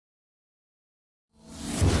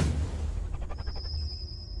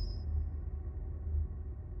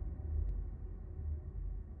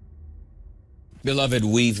Beloved,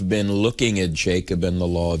 we've been looking at Jacob and the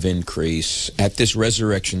law of increase at this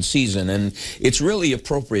resurrection season, and it's really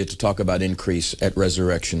appropriate to talk about increase at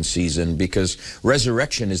resurrection season because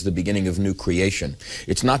resurrection is the beginning of new creation.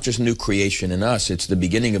 It's not just new creation in us, it's the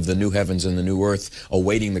beginning of the new heavens and the new earth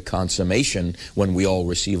awaiting the consummation when we all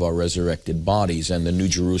receive our resurrected bodies and the new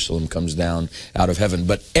Jerusalem comes down out of heaven.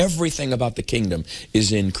 But everything about the kingdom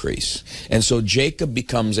is increase. And so Jacob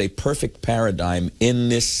becomes a perfect paradigm in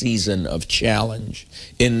this season of challenge,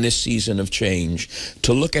 in this season of change,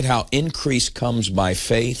 to look at how increase comes by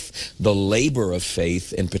faith, the labor of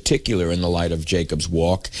faith, in particular in the light of Jacob's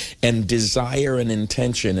walk, and desire and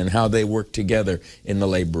intention and how they work together in the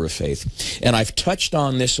labor of faith. And I've touched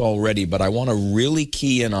on this already, but I want to really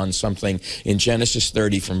key in on something in Genesis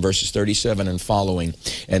 30 from verses 37 and following,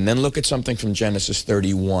 and then look at something from Genesis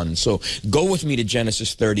 31. So go with me to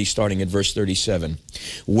Genesis 30, starting at verse 37,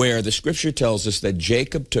 where the scripture tells us that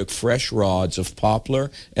Jacob took fresh rods of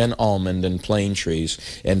poplar and almond and plane trees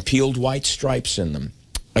and peeled white stripes in them,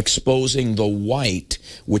 exposing the white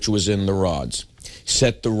which was in the rods.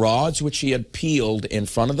 Set the rods which he had peeled in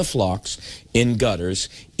front of the flocks in gutters,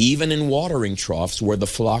 even in watering troughs where the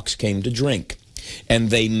flocks came to drink.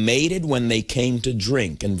 And they mated when they came to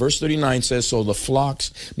drink. And verse 39 says, so the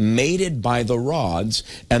flocks mated by the rods,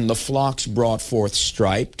 and the flocks brought forth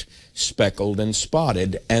striped, speckled, and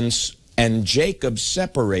spotted, and Jacob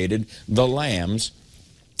separated the lambs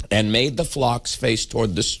and made the flocks face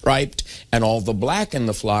toward the striped and all the black in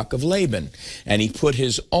the flock of Laban. And he put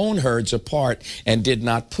his own herds apart and did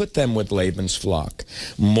not put them with Laban's flock.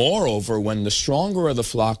 Moreover, when the stronger of the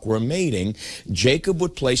flock were mating, Jacob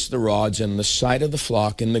would place the rods in the sight of the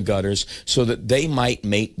flock in the gutters so that they might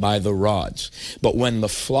mate by the rods. But when the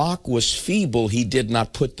flock was feeble, he did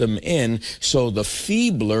not put them in, so the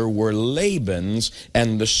feebler were Laban's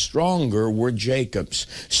and the stronger were Jacob's.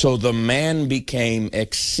 So the man became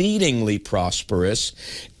exceedingly prosperous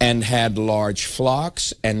and had large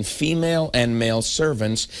flocks and female and male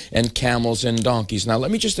servants and camels and donkeys. Now, let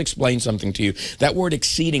me just explain something to you. That word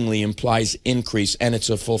exceedingly implies increase, and it's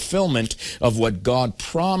a fulfillment of what God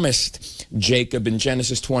promised Jacob in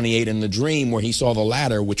Genesis 28 in the dream where he saw the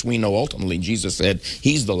ladder, which we know ultimately Jesus said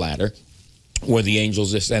he's the ladder, where the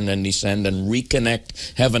angels ascend and descend and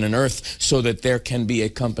reconnect heaven and earth so that there can be a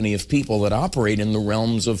company of people that operate in the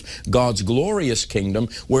realms of God's glorious kingdom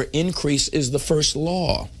where increase is the first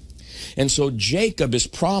law. And so Jacob is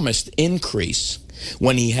promised increase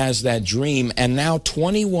when he has that dream, and now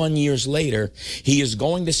 21 years later, he is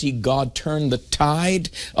going to see God turn the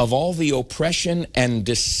tide of all the oppression and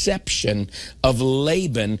deception of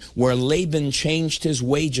Laban, where Laban changed his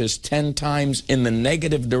wages 10 times in the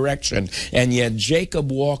negative direction, and yet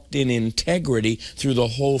Jacob walked in integrity through the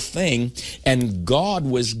whole thing, and God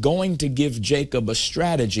was going to give Jacob a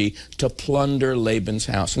strategy to plunder Laban's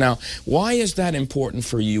house. Now, why is that important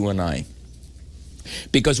for you and I?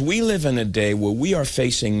 Because we live in a day where we are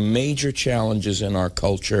facing major challenges in our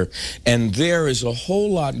culture, and there is a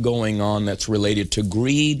whole lot going on that's related to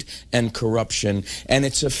greed and corruption, and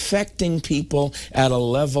it's affecting people at a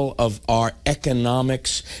level of our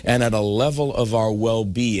economics and at a level of our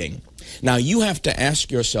well-being. Now, you have to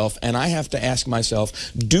ask yourself, and I have to ask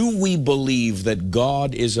myself, do we believe that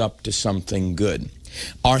God is up to something good?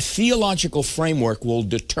 Our theological framework will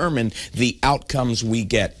determine the outcomes we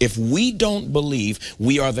get. If we don't believe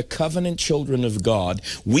we are the covenant children of God,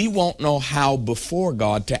 we won't know how before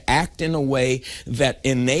God to act in a way that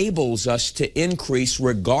enables us to increase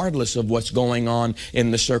regardless of what's going on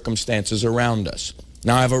in the circumstances around us.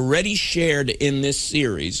 Now, I've already shared in this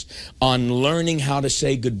series on learning how to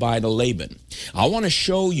say goodbye to Laban. I want to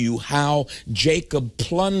show you how Jacob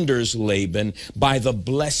plunders Laban by the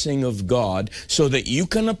blessing of God so that you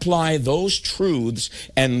can apply those truths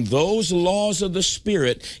and those laws of the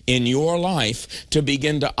Spirit in your life to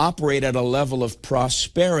begin to operate at a level of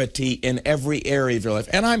prosperity in every area of your life.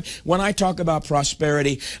 And when I talk about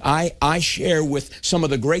prosperity, I share with some of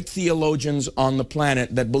the great theologians on the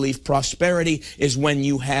planet that believe prosperity is when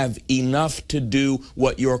you have enough to do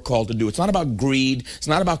what you're called to do. It's not about greed. It's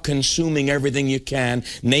not about consuming everything you can,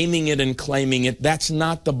 naming it and claiming it. That's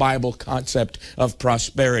not the Bible concept of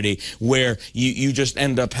prosperity, where you just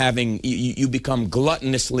end up having, you become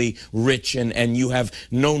gluttonously rich and you have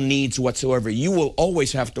no needs whatsoever. You will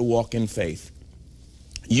always have to walk in faith.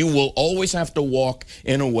 You will always have to walk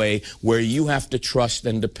in a way where you have to trust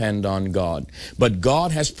and depend on God. But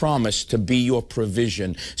God has promised to be your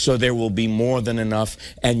provision, so there will be more than enough,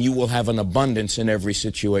 and you will have an abundance in every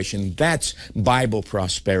situation. That's Bible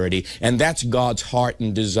prosperity, and that's God's heart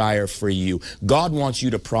and desire for you. God wants you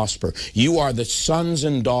to prosper. You are the sons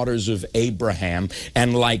and daughters of Abraham,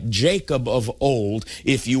 and like Jacob of old,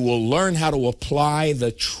 if you will learn how to apply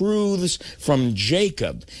the truths from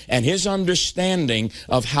Jacob and his understanding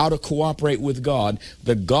of how to cooperate with God,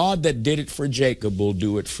 the God that did it for Jacob will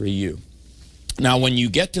do it for you. Now, when you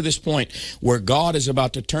get to this point where God is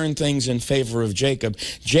about to turn things in favor of Jacob,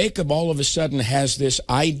 Jacob all of a sudden has this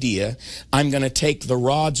idea: I'm going to take the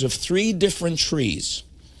rods of 3 different trees,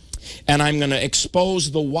 and I'm going to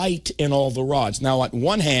expose the white in all the rods. Now, at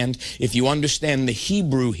one hand, if you understand the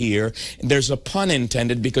Hebrew here, there's a pun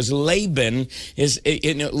intended, because Laban,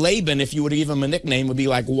 if you were to give him a nickname, would be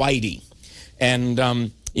like Whitey.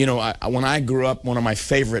 And, you know, when I grew up, one of my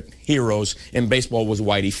favorite heroes in baseball was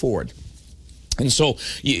Whitey Ford. And so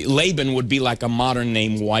Laban would be like a modern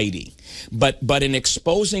name Whitey. But in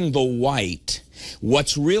exposing the white,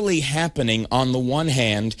 what's really happening on the one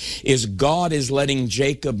hand is God is letting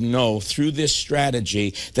Jacob know through this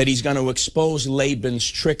strategy that he's going to expose Laban's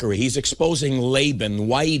trickery. He's exposing Laban,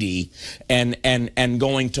 Whitey, and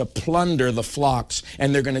going to plunder the flocks,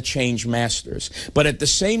 and they're going to change masters. But at the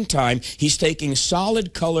same time, he's taking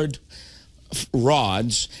solid colored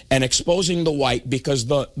rods and exposing the white, because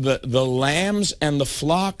the lambs and the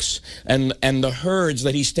flocks and the herds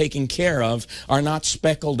that he's taking care of are not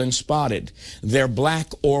speckled and spotted. They're black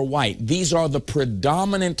or white. These are the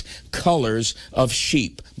predominant colors of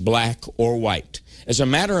sheep, black or white. As a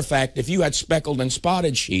matter of fact, if you had speckled and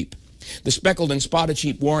spotted sheep, the speckled and spotted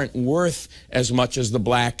sheep weren't worth as much as the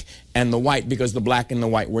black and the white, because the black and the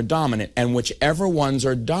white were dominant, and whichever ones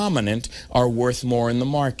are dominant are worth more in the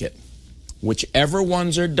market. Whichever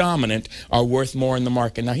ones are dominant are worth more in the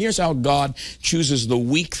market. Now, here's how God chooses the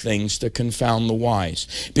weak things to confound the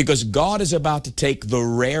wise. Because God is about to take the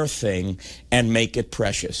rare thing and make it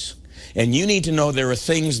precious. And you need to know there are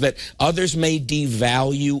things that others may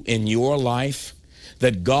devalue in your life,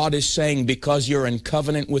 that God is saying, because you're in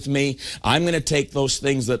covenant with me, I'm going to take those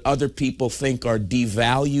things that other people think are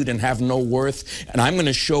devalued and have no worth, and I'm going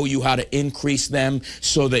to show you how to increase them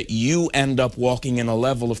so that you end up walking in a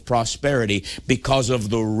level of prosperity because of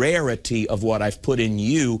the rarity of what I've put in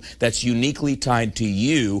you that's uniquely tied to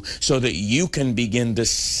you, so that you can begin to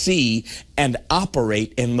see and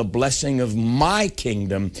operate in the blessing of my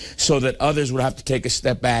kingdom, so that others would have to take a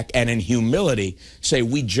step back and in humility say,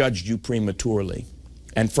 we judged you prematurely.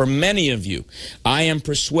 And for many of you, I am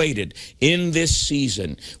persuaded in this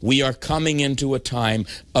season, we are coming into a time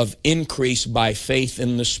of increase by faith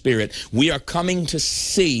in the Spirit. We are coming to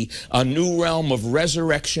see a new realm of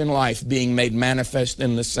resurrection life being made manifest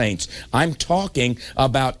in the saints. I'm talking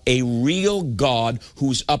about a real God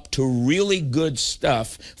who's up to really good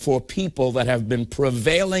stuff for people that have been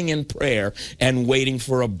prevailing in prayer and waiting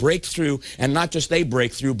for a breakthrough, and not just a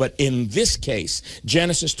breakthrough, but in this case,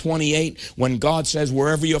 Genesis 28, when God says,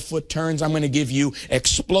 wherever your foot turns, I'm going to give you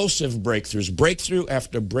explosive breakthroughs, breakthrough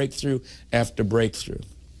after breakthrough after breakthrough.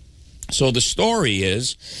 So the story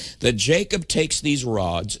is that Jacob takes these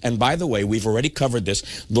rods, and by the way, we've already covered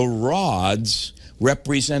this. The rods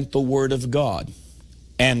represent the Word of God.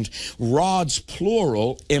 And rods,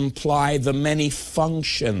 plural, imply the many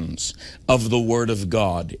functions of the Word of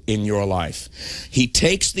God in your life. He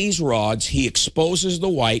takes these rods, he exposes the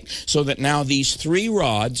white, so that now these 3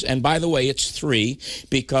 rods, and by the way, it's 3,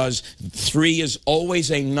 because 3 is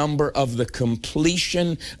always a number of the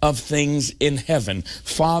completion of things in heaven.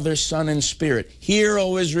 Father, Son, and Spirit. Hear,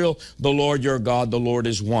 O Israel, the Lord your God, the Lord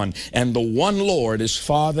is one. And the one Lord is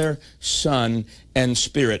Father, Son, and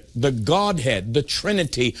Spirit. The Godhead, the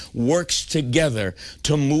Trinity, works together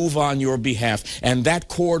to move on your behalf. And that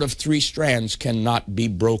cord of 3 strands cannot be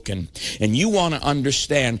broken. And you want to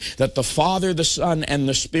understand that the Father, the Son, and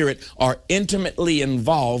the Spirit are intimately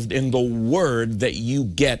involved in the word that you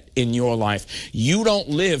get in your life. You don't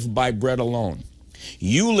live by bread alone.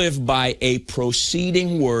 You live by a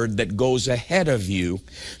proceeding word that goes ahead of you,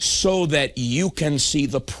 so that you can see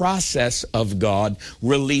the process of God,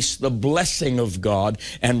 release the blessing of God,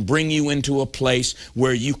 and bring you into a place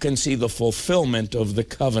where you can see the fulfillment of the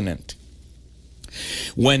covenant.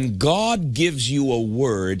 When God gives you a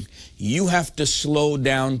word, you have to slow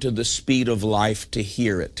down to the speed of life to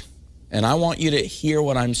hear it. And I want you to hear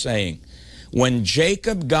what I'm saying. When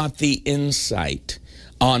Jacob got the insight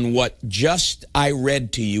on what just I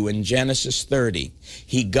read to you in Genesis 30,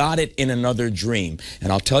 He got it in another dream.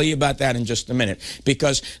 And I'll tell you about that in just a minute,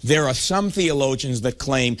 because there are some theologians that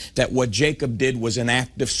claim that what Jacob did was an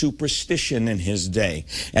act of superstition in his day.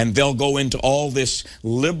 And they'll go into all this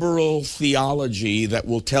liberal theology that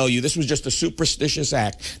will tell you this was just a superstitious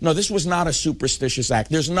act. No, this was not a superstitious act.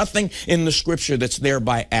 There's nothing in the scripture that's there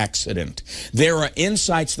by accident. There are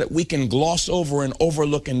insights that we can gloss over and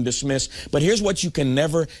overlook and dismiss. But here's what you can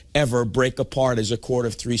never, ever break apart as a cord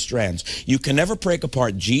of three strands. You can never break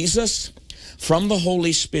apart Jesus from the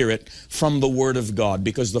Holy Spirit, from the Word of God,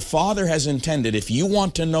 because the Father has intended, if you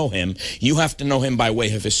want to know Him, you have to know Him by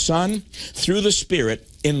way of His Son, through the Spirit,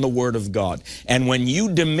 in the Word of God. And when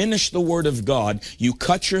you diminish the Word of God, you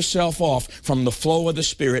cut yourself off from the flow of the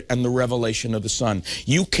Spirit and the revelation of the Son.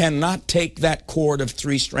 You cannot take that cord of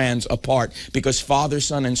three strands apart, because Father,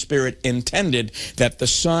 Son, and Spirit intended that the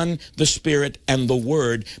Son, the Spirit, and the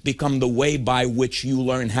Word become the way by which you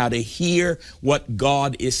learn how to hear what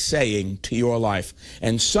God is saying to your life.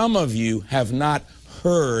 And some of you have not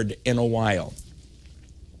heard in a while.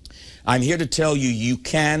 I'm here to tell you, you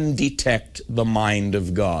can detect the mind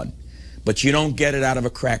of God, but you don't get it out of a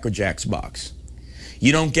Cracker Jacks box.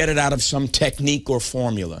 You don't get it out of some technique or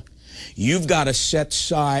formula. You've got to set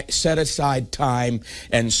aside time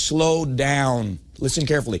and slow down. Listen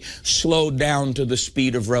carefully. Slow down to the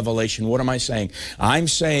speed of revelation. What am I saying? I'm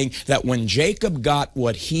saying that when Jacob got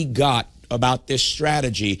what he got about this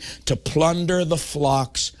strategy to plunder the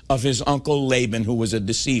flocks of his uncle Laban, who was a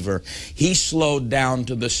deceiver, he slowed down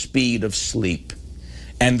to the speed of sleep.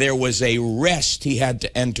 And there was a rest he had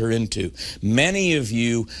to enter into. Many of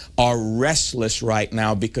you are restless right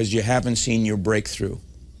now because you haven't seen your breakthrough.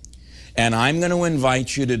 And I'm going to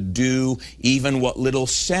invite you to do even what little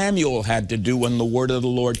Samuel had to do when the word of the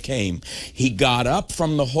Lord came. He got up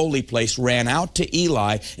from the holy place, ran out to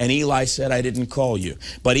Eli, and Eli said, I didn't call you.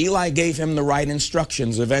 But Eli gave him the right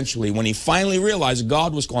instructions eventually. When he finally realized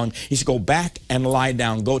God was calling, he said, go back and lie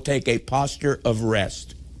down. Go take a posture of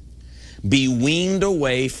rest. Be weaned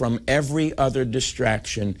away from every other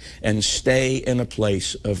distraction and stay in a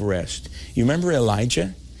place of rest. You remember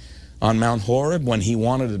Elijah on Mount Horeb when he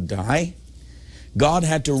wanted to die? God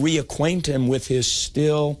had to reacquaint him with his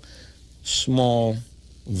still, small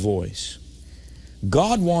voice.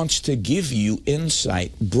 God wants to give you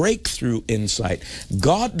insight, breakthrough insight.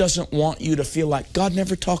 God doesn't want you to feel like, God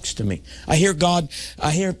never talks to me. I hear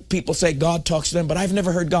people say God talks to them, but I've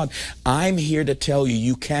never heard God. I'm here to tell you,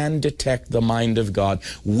 you can detect the mind of God.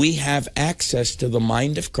 We have access to the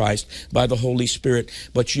mind of Christ by the Holy Spirit,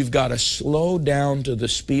 but you've got to slow down to the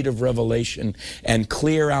speed of revelation and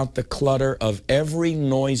clear out the clutter of every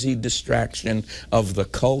noisy distraction of the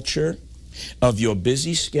culture, of your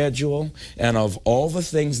busy schedule, and of all the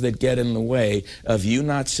things that get in the way of you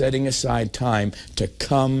not setting aside time to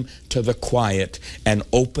come to the quiet and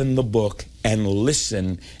open the book and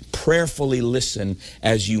listen, prayerfully listen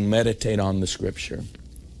as you meditate on the Scripture.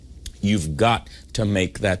 You've got to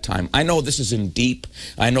make that time. I know this isn't deep.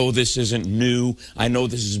 I know this isn't new. I know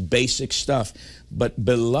this is basic stuff. But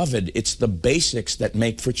beloved, it's the basics that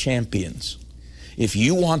make for champions. If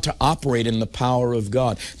you want to operate in the power of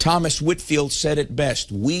God, Thomas Whitfield said it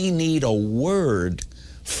best, we need a word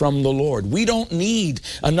from the Lord. We don't need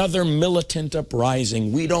another militant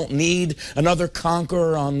uprising. We don't need another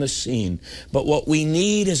conqueror on the scene. But what we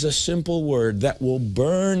need is a simple word that will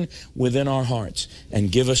burn within our hearts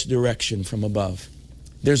and give us direction from above.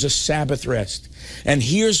 There's a Sabbath rest. And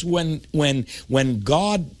here's when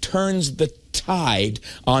God turns the tide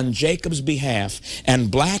on Jacob's behalf,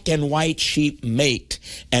 and black and white sheep mate,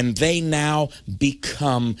 and they now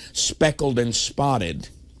become speckled and spotted,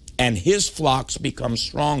 and his flocks become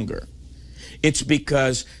stronger. It's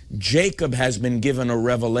because Jacob has been given a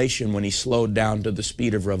revelation when he slowed down to the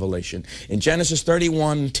speed of revelation. In Genesis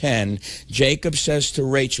 31:10, Jacob says to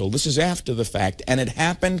Rachel, this is after the fact, and it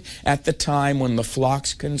happened at the time when the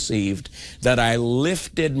flocks conceived that I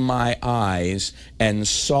lifted my eyes and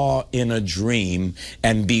saw in a dream,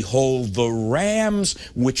 and behold, the rams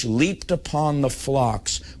which leaped upon the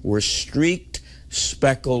flocks were streaked,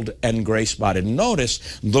 speckled, and gray-spotted.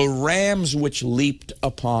 Notice the rams which leaped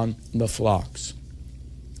upon the flocks.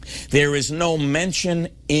 There is no mention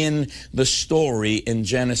in the story in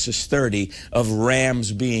Genesis 30 of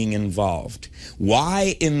rams being involved.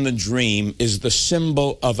 Why in the dream is the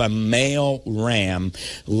symbol of a male ram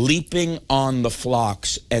leaping on the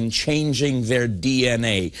flocks and changing their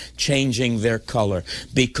DNA, changing their color?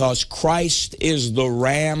 Because Christ is the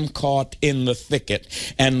ram caught in the thicket,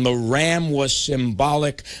 and the ram was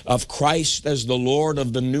symbolic of Christ as the Lord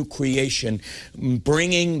of the new creation,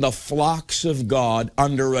 bringing the flocks of God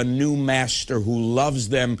under a new master who loves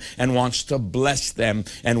them and wants to bless them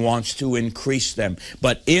and wants to increase them.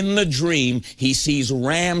 But in the dream, he sees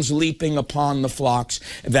rams leaping upon the flocks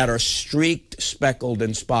that are streaked, speckled,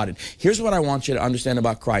 and spotted. Here's what I want you to understand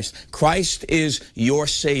about Christ. Christ is your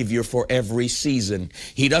Savior for every season.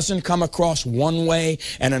 He doesn't come across one way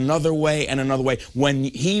and another way and another way. When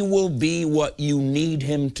he will be what you need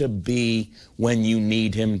him to be when you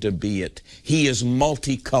need him to be it. He is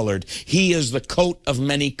multicolored. He is the coat of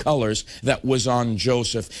many colors that was on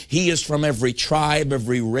Joseph. He is from every tribe,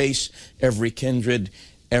 every race, every kindred,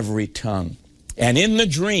 every tongue. And in the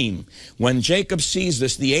dream, when Jacob sees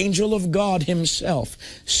this, the angel of God himself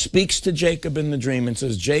speaks to Jacob in the dream and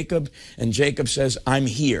says, Jacob, and Jacob says, I'm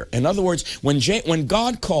here. In other words, when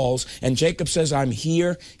God calls and Jacob says, I'm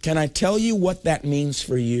here, can I tell you what that means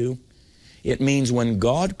for you? It means when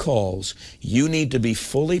God calls, you need to be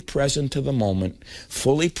fully present to the moment,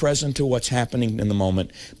 fully present to what's happening in the moment,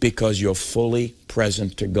 because you're fully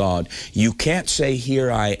present to God. You can't say, here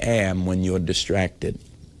I am, when you're distracted.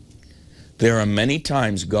 There are many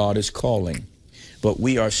times God is calling, but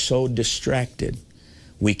we are so distracted,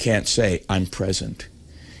 we can't say, I'm present.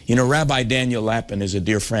 You know, Rabbi Daniel Lapin is a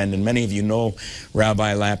dear friend, and many of you know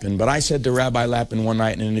Rabbi Lapin. But I said to Rabbi Lapin one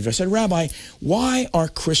night in an interview, I said, Rabbi, why are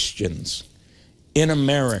Christians in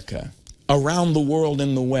America, around the world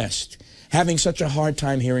in the West, having such a hard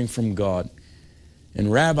time hearing from God?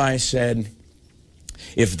 And Rabbi said,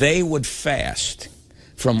 if they would fast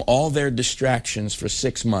from all their distractions for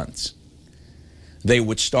 6 months, they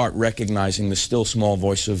would start recognizing the still small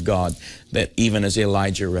voice of God, that even as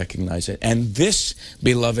Elijah recognized it. And this,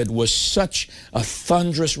 beloved, was such a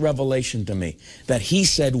thunderous revelation to me, that he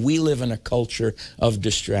said we live in a culture of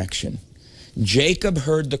distraction. Jacob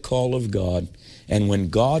heard the call of God, and when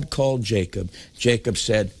God called Jacob, Jacob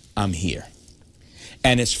said, I'm here.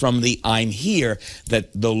 And it's from the I'm here that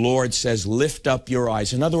the Lord says, lift up your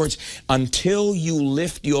eyes. In other words, until you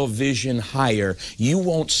lift your vision higher, you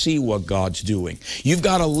won't see what God's doing. You've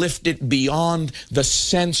got to lift it beyond the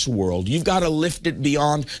sense world. You've got to lift it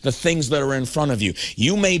beyond the things that are in front of you.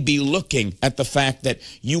 You may be looking at the fact that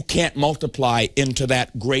you can't multiply into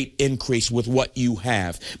that great increase with what you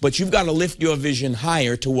have. But you've got to lift your vision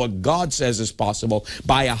higher to what God says is possible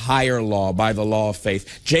by a higher law, by the law of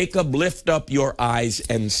faith. Jacob, lift up your eyes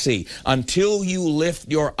and see. Until you lift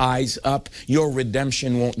your eyes up, your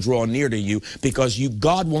redemption won't draw near to you, because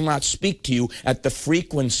God will not speak to you at the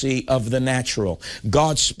frequency of the natural.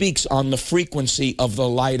 God speaks on the frequency of the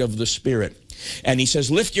light of the Spirit. And he says,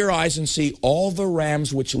 lift your eyes and see, all the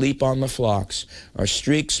rams which leap on the flocks are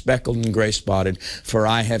streaked, speckled, and gray spotted, for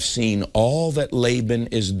I have seen all that Laban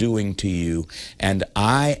is doing to you, and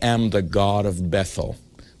I am the God of Bethel.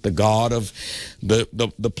 The God of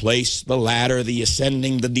the place, the ladder, the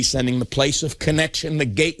ascending, the descending, the place of connection, the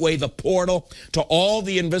gateway, the portal to all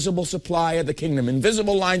the invisible supply of the kingdom,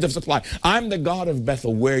 invisible lines of supply. I'm the God of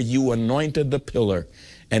Bethel, where you anointed the pillar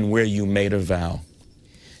and where you made a vow.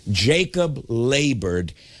 Jacob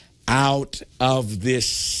labored out of this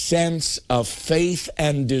sense of faith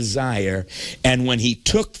and desire, and when he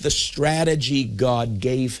took the strategy God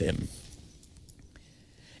gave him,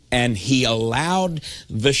 and he allowed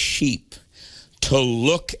the sheep to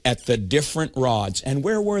look at the different rods. And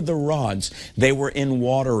where were the rods? They were in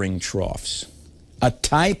watering troughs, a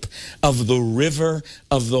type of the river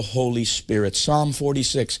of the Holy Spirit. Psalm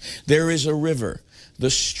 46, there is a river. The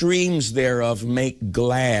streams thereof make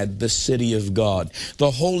glad the city of God, the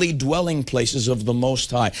holy dwelling places of the Most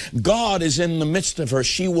High. God is in the midst of her.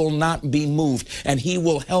 She will not be moved, and he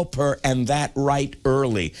will help her, and that right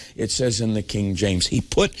early, it says in the King James. He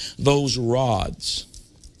put those rods,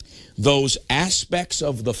 those aspects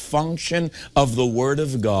of the function of the Word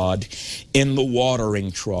of God, in the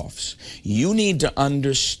watering troughs. You need to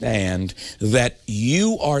understand that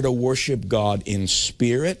you are to worship God in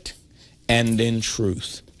spirit and in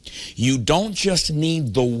truth. You don't just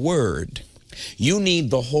need the Word. You need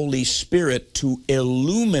the Holy Spirit to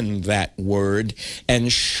illumine that Word and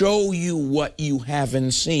show you what you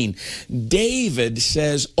haven't seen. David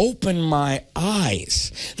says, open my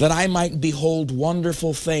eyes that I might behold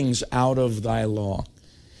wonderful things out of thy law.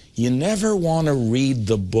 You never want to read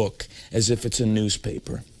the book as if it's a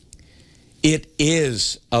newspaper. It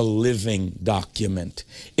is a living document.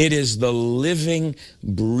 It is the living,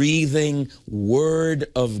 breathing Word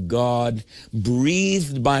of God,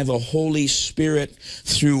 breathed by the Holy Spirit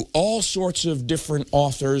through all sorts of different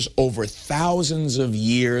authors over thousands of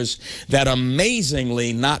years that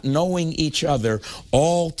amazingly, not knowing each other,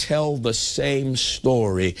 all tell the same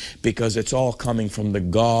story because it's all coming from the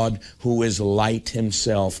God who is light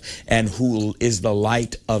himself and who is the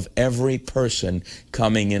light of every person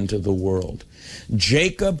coming into the world.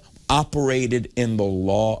 Jacob operated in the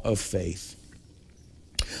law of faith.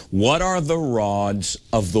 What are the rods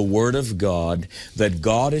of the Word of God that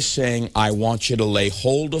God is saying, I want you to lay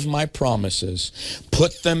hold of my promises,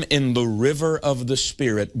 put them in the river of the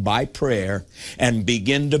Spirit by prayer, and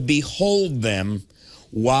begin to behold them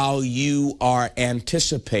while you are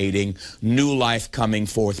anticipating new life coming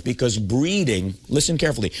forth? Because breeding, listen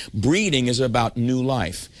carefully, breeding is about new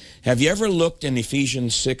life. Have you ever looked in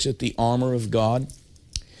Ephesians 6 at the armor of God?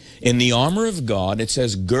 In the armor of God, it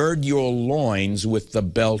says, gird your loins with the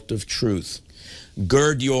belt of truth.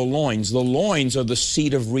 Gird your loins. The loins are the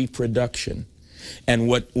seat of reproduction. And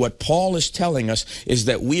what Paul is telling us is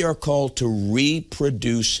that we are called to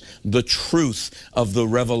reproduce the truth of the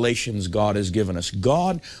revelations God has given us.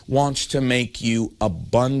 God wants to make you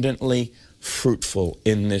abundantly fruitful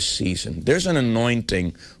in this season. There's an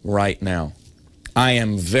anointing right now. I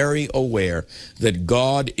am very aware that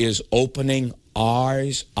God is opening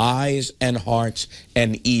eyes and hearts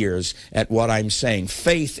and ears at what I'm saying.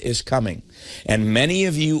 Faith is coming. And many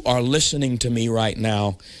of you are listening to me right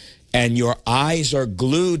now, and your eyes are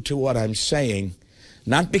glued to what I'm saying,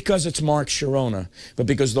 not because it's Mark Chironna, but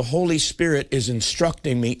because the Holy Spirit is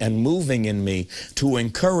instructing me and moving in me to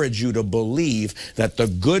encourage you to believe that the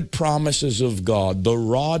good promises of God, the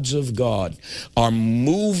rods of God, are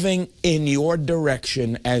moving in your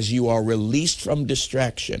direction as you are released from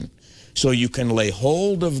distraction, so you can lay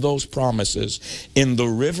hold of those promises in the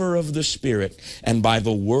river of the Spirit, and by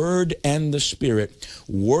the Word and the Spirit,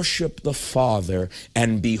 worship the Father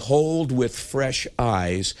and behold with fresh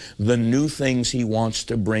eyes the new things He wants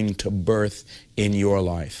to bring to birth in your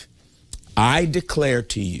life. I declare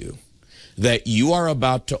to you that you are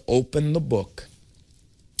about to open the book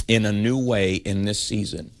in a new way in this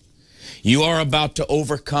season. You are about to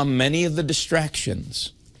overcome many of the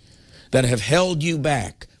distractions that have held you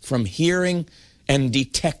back from hearing and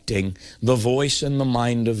detecting the voice and the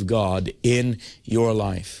mind of God in your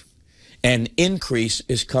life. And increase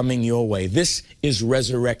is coming your way. This is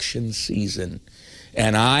resurrection season.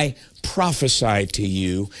 And I prophesy to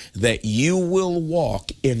you that you will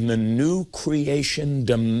walk in the new creation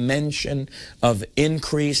dimension of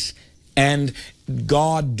increase and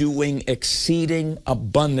God doing exceeding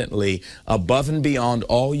abundantly above and beyond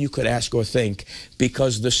all you could ask or think,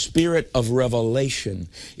 because the Spirit of revelation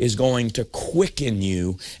is going to quicken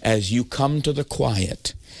you as you come to the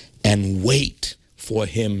quiet and wait for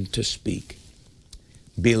Him to speak.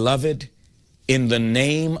 Beloved, in the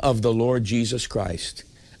name of the Lord Jesus Christ,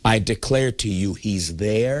 I declare to you, He's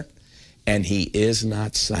there and He is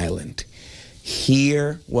not silent.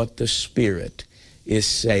 Hear what the Spirit is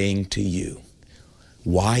saying to you.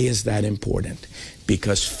 Why is that important?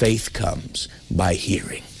 Because faith comes by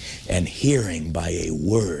hearing, and hearing by a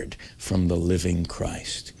word from the living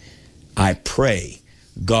Christ. I pray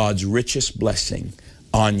God's richest blessing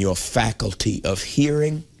on your faculty of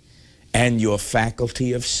hearing and your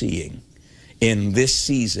faculty of seeing in this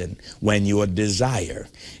season, when your desire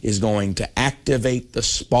is going to activate the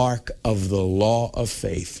spark of the law of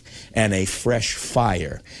faith, and a fresh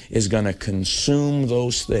fire is going to consume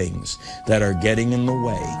those things that are getting in the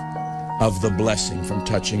way of the blessing from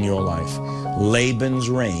touching your life. Laban's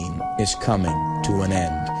reign is coming to an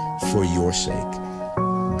end for your sake.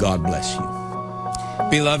 God bless you.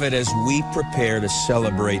 Beloved, as we prepare to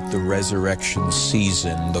celebrate the resurrection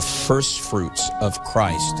season, the first fruits of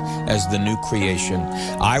Christ as the new creation,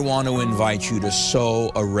 I want to invite you to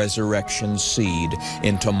sow a resurrection seed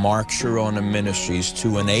into Mark Chironna Ministries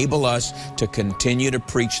to enable us to continue to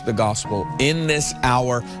preach the gospel in this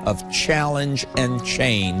hour of challenge and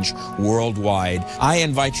change worldwide. I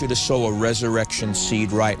invite you to sow a resurrection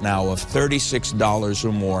seed right now of $36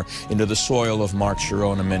 or more into the soil of Mark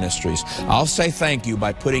Chironna Ministries. I'll say thank you,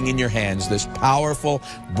 by putting in your hands this powerful,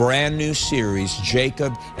 brand new series,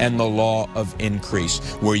 Jacob and the Law of Increase,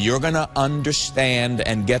 where you're going to understand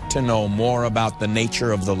and get to know more about the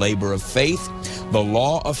nature of the labor of faith, the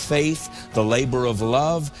law of faith, the labor of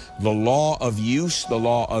love, the law of use, the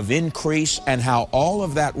law of increase, and how all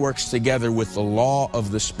of that works together with the law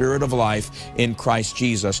of the Spirit of life in Christ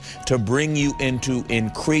Jesus to bring you into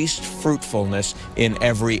increased fruitfulness in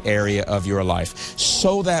every area of your life.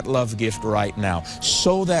 Sow that love gift right now.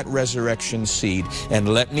 Sow that resurrection seed. And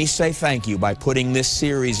let me say thank you by putting this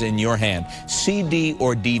series in your hand. CD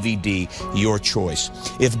or DVD, your choice.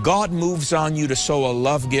 If God moves on you to sow a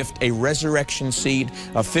love gift, a resurrection seed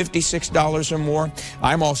of $56 or more,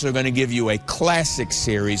 I'm also going to give you a classic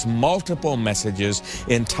series, multiple messages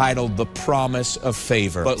entitled The Promise of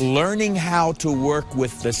Favor. But learning how to work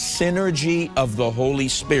with the synergy of the Holy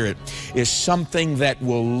Spirit is something that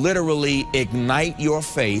will literally ignite your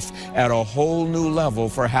faith at a whole new level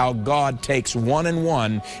for how God takes 1 and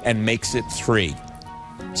 1 and makes it 3.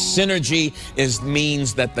 Synergy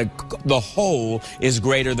means that the whole is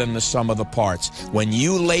greater than the sum of the parts. When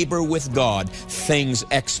you labor with God, things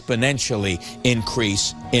exponentially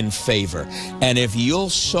increase in favor. And if you'll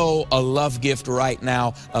sow a love gift right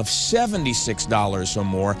now of $76 or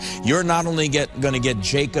more, you're not only going to get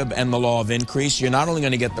Jacob and the Law of Increase, you're not only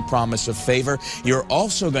going to get the promise of favor, you're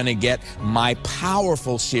also going to get my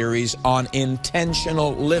powerful series on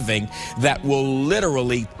intentional living that will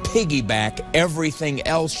literally piggyback everything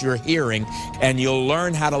else you're hearing, and you'll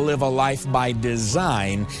learn how to live a life by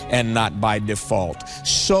design and not by default.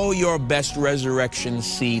 Sow your best resurrection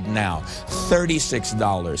seed now. $36,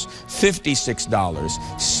 $56,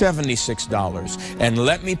 $76. And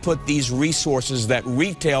let me put these resources that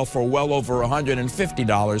retail for well over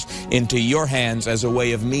 $150 into your hands as a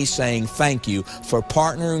way of me saying thank you for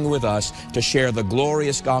partnering with us to share the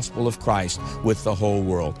glorious gospel of Christ with the whole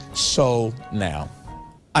world. Sow now.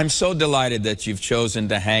 I'm so delighted that you've chosen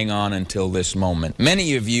to hang on until this moment.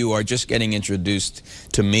 Many of you are just getting introduced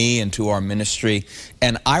to me and to our ministry,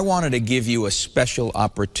 and I wanted to give you a special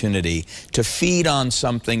opportunity to feed on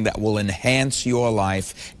something that will enhance your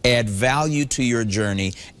life, add value to your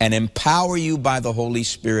journey, and empower you by the Holy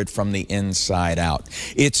Spirit from the inside out.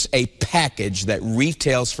 It's a package that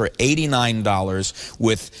retails for $89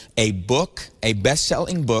 with a book, a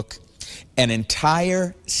best-selling book, an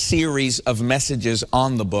entire series of messages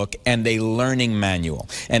on the book, and a learning manual.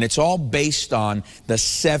 And it's all based on the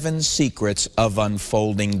 7 secrets of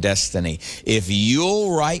unfolding destiny. If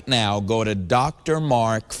you'll right now go to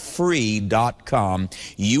drmarkfree.com,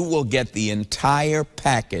 you will get the entire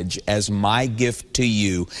package as my gift to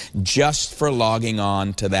you just for logging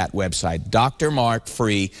on to that website,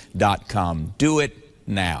 drmarkfree.com. Do it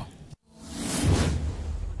now.